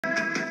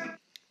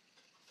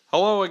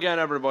Hello again,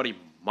 everybody.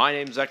 My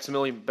name's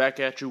Xmillion, back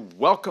at you.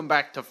 Welcome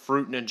back to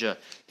Fruit Ninja.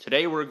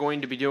 Today we're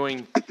going to be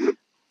doing,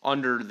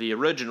 under the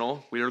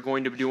original, we are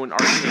going to be doing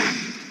arcade.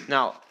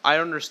 Now, I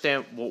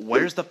understand, well,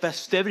 where's the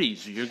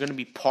festivities? You're going to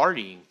be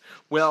partying.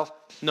 Well,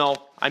 no,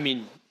 I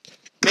mean,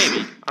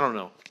 maybe, I don't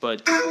know.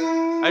 But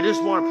I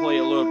just want to play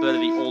a little bit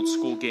of the old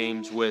school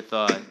games with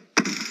my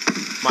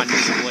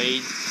new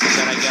blade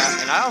that I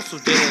got. And I also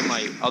did it in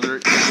my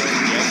other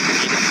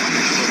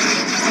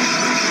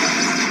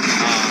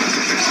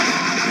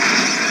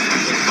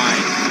with my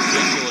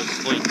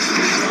ridiculously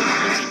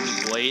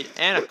new blade,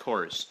 and of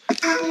course,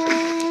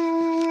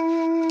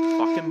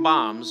 fucking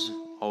bombs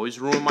always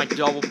ruin my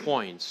double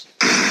points.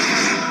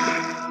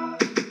 I'm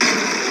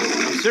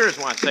serious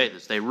when I say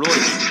this. They really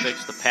need to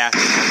fix the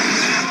pattern of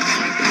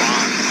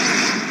bombs.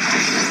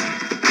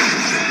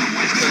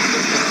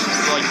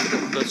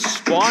 The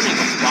spawning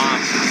of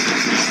bombs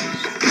is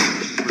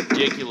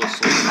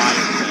ridiculously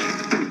higher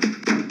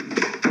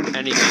than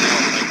anything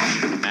else I can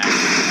even imagine.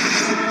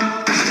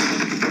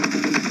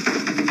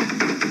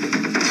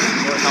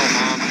 What the hell,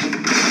 Mom?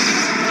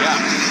 Yeah.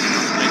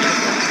 Negative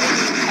 1 point.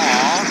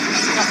 Aw.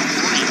 Got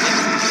 3.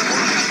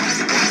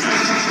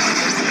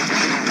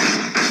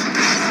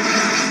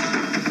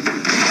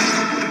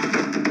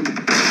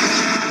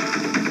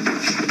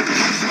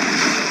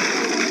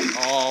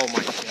 Oh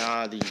my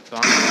god, these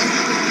bombs.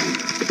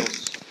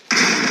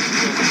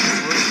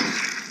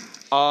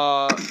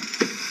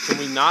 Can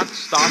we not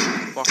stop the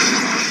fucking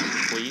bombs,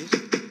 please?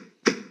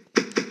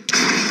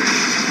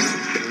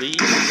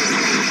 Please?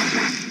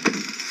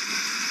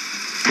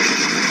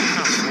 What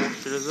kind of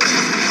bullshit is this?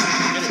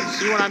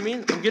 See what I mean?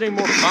 I'm getting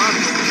more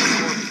bombs,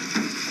 more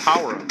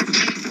power-ups.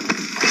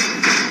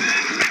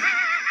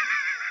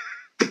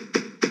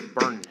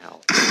 Burn in hell.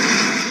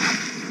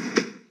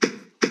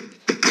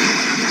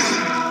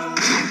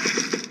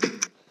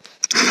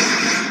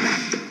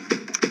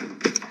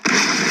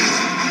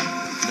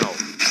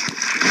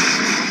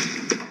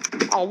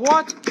 Oh,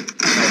 what?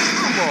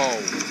 Combo!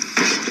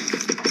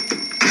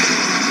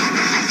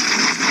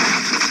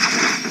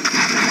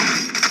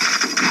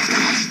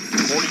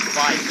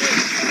 45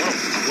 hits. What a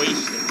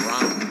wasted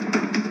round.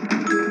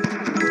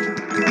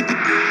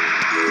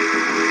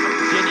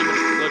 Didn't even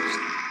eclipse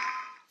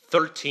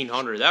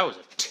 1,300. That was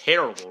a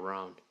terrible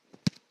round.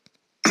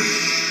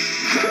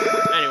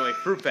 Anyway,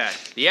 fruit bat.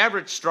 The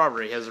average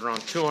strawberry has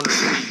around 200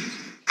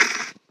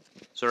 seeds.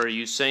 So are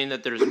you saying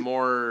that there's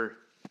more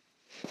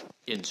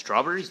in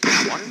strawberries than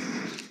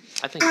watermelons?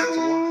 I think that's a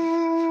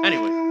lie.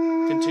 Anyway,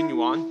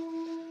 continue on.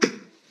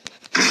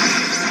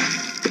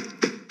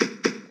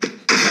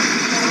 I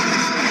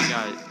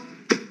got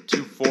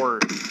 2-4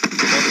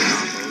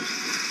 combos.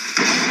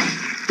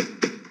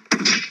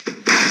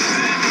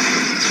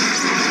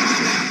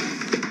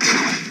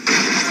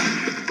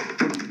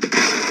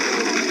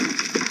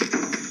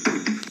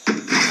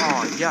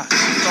 Oh yeah,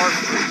 star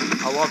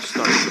fruit. I love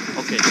star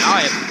fruit. Okay, now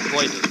I have to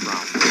play this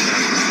round.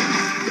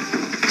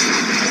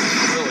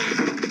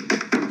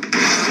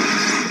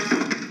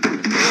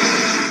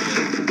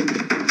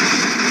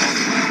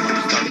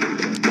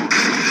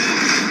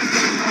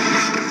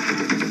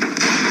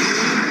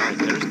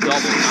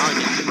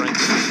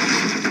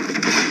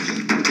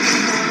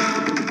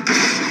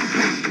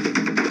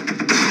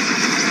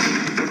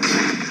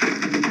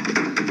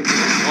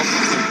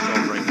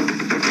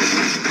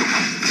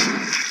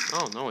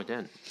 Oh, no, it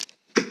didn't.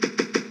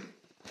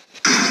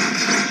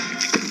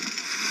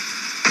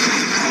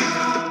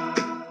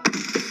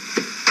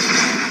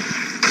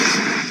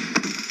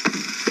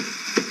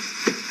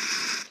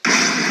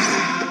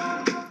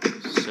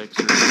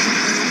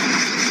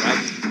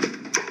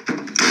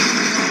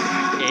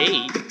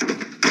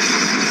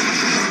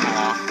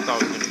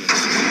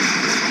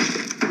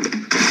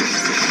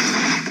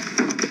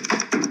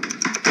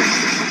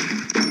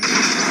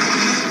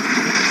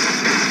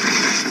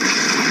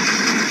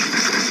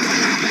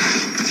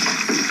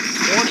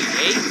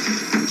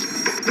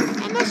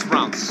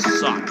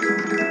 Suck.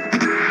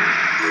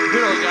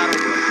 Barely got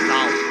over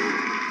 1,000.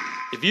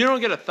 If you don't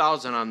get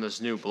 1,000 on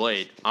this new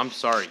blade, I'm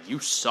sorry, you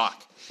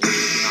suck. And you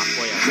do not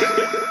play out this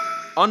game.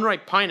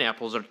 Unripe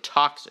pineapples are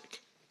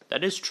toxic.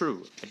 That is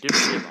true. I did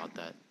read about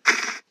that.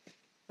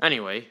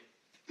 Anyway,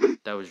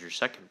 that was your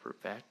second fruit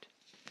fact.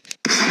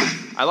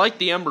 I like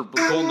the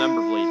golden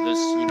ember blade. This,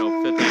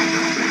 5th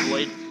ember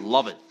blade.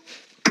 Love it.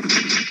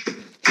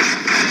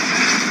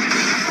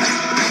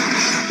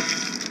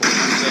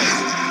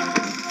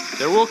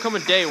 There will come a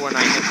day when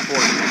I hit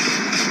 40.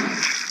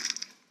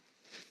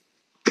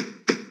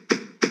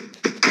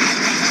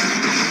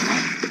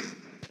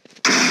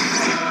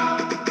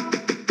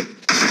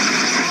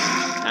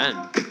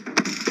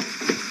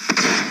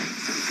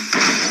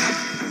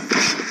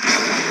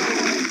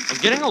 I'm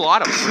getting a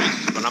lot of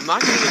freezes, but I'm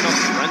not getting enough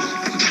frenzies.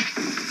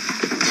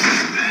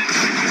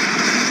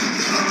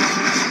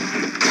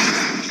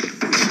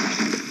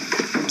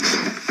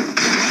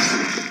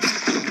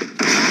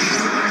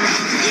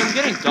 See, I'm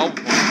getting double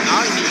points.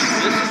 Now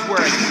this is where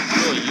I can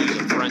really use a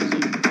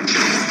frenzy.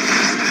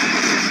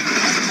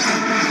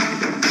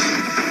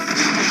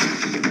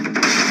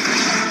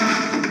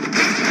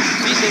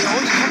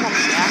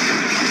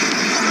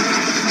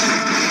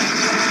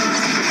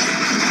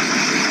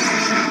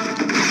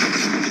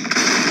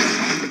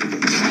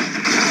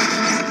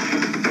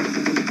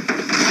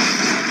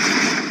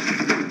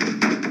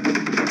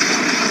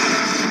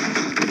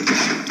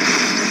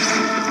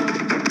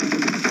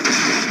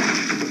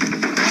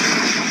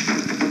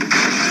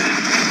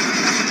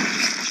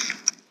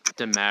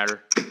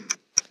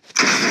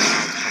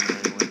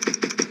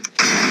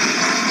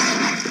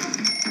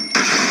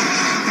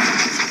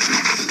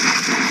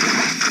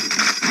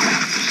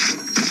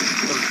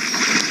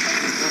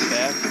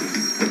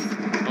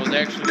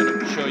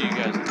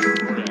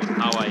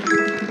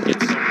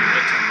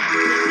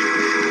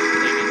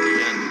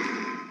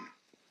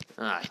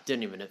 I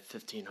didn't even hit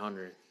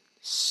 1,500.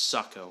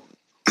 Sucko.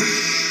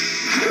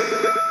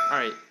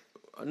 Alright,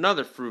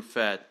 another fruit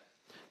fact.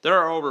 There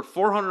are over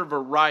 400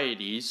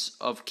 varieties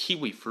of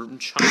kiwi fruit in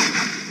China.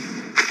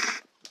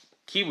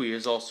 Kiwi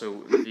is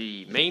also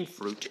the main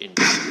fruit in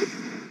China.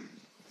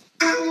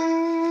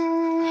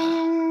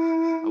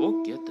 I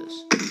won't get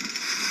this.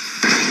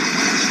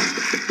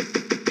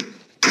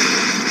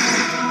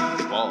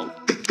 12.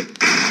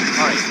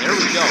 Alright, there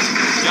we go.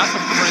 We got the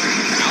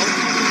frenzy. Now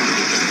let's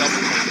get the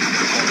double point.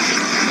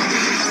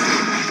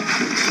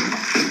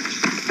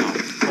 No,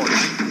 of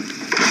course.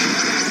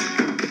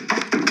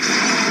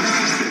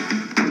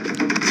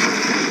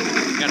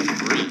 We got a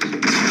freeze.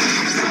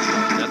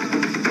 That's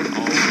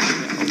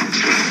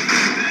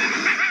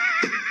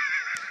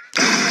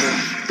oh yeah.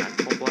 That's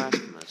full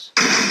blasphemous. I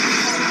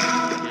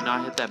did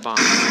not hit that bomb.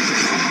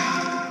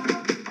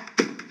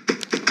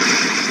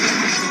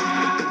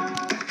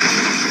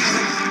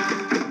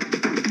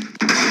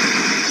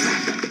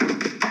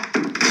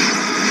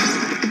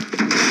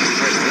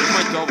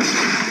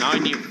 Now I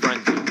need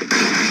frenzy.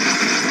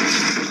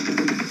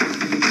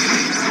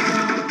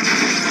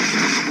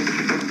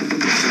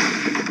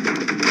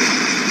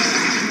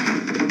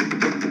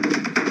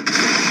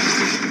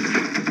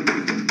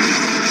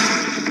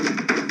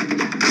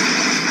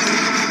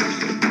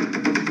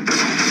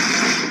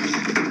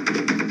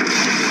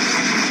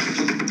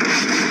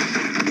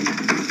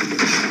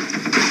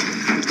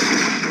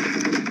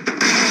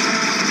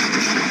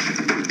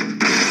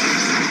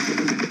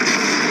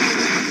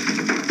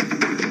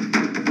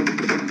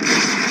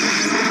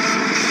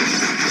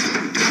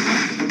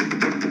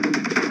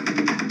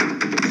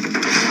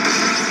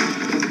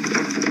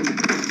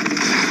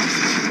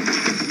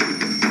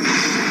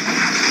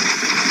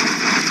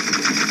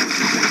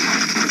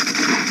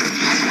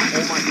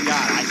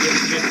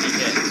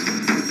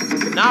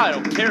 Now I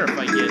don't care if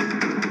I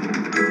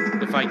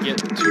get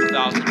 2,000 in this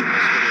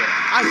video.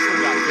 I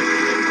still got 50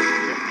 hits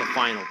with the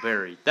final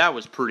berry. That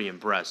was pretty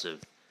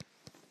impressive.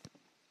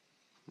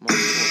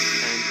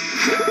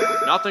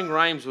 Nothing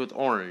rhymes with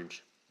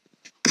orange.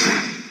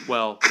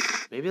 Well,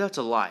 maybe that's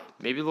a lie.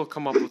 Maybe they'll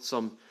come up with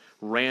some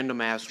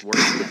random ass word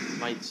that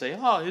might say,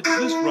 "Oh, this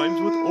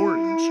rhymes with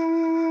orange."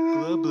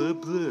 Blah blah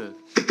blah.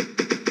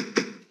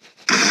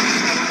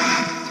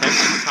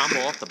 10 combo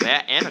off the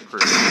bat and a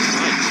crit.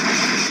 Nice.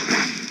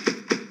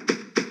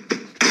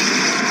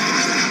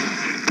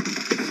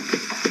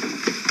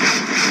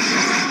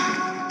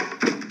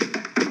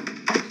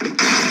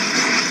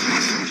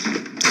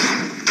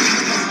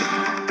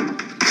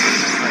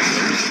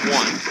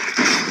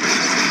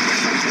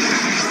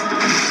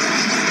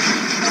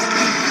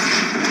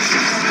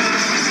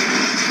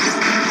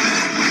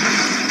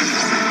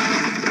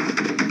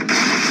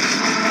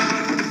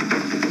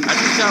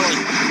 Got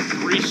like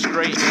 3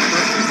 straight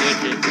triple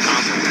digit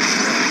combos.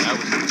 That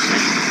was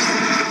insane.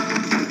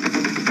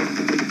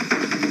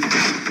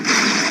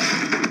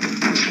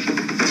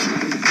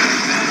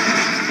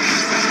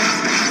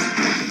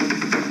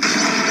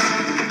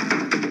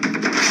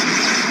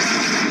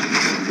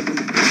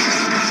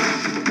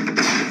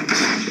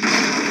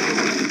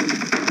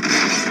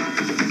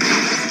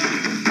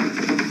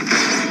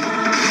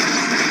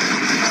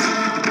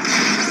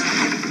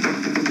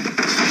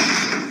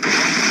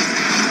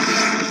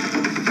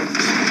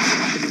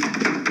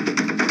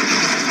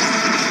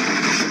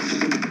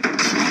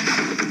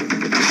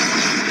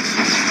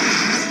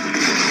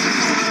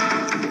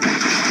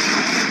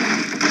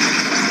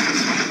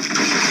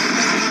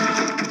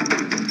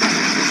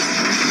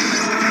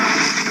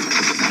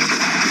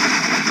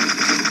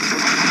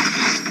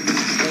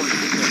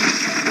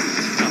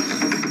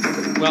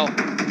 Well,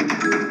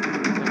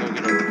 I'll go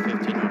get over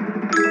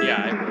 1,500. Yeah,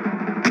 I will.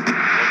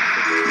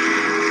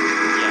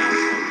 115.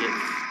 Yeah, I'll get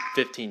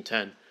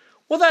 1,510.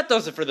 Well, that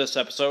does it for this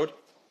episode.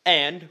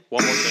 And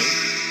one more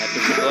thing, at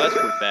the last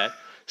fruit fact,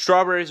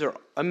 strawberries are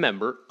a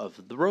member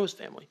of the rose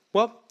family.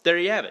 Well, there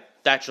you have it.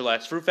 That's your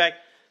last fruit fact.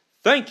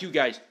 Thank you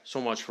guys so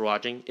much for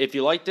watching. If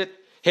you liked it,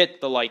 hit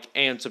the like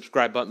and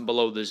subscribe button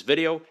below this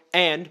video.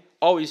 And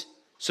always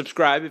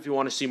subscribe if you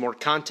want to see more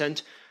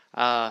content.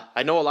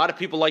 I know a lot of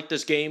people like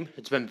this game.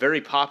 It's been very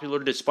popular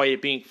despite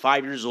it being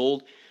 5 years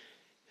old.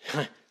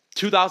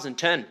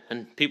 2010,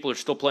 and people are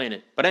still playing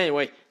it. But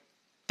anyway,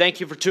 thank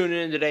you for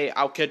tuning in today.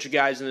 I'll catch you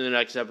guys in the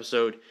next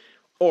episode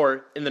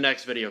or in the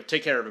next video.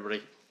 Take care,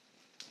 everybody.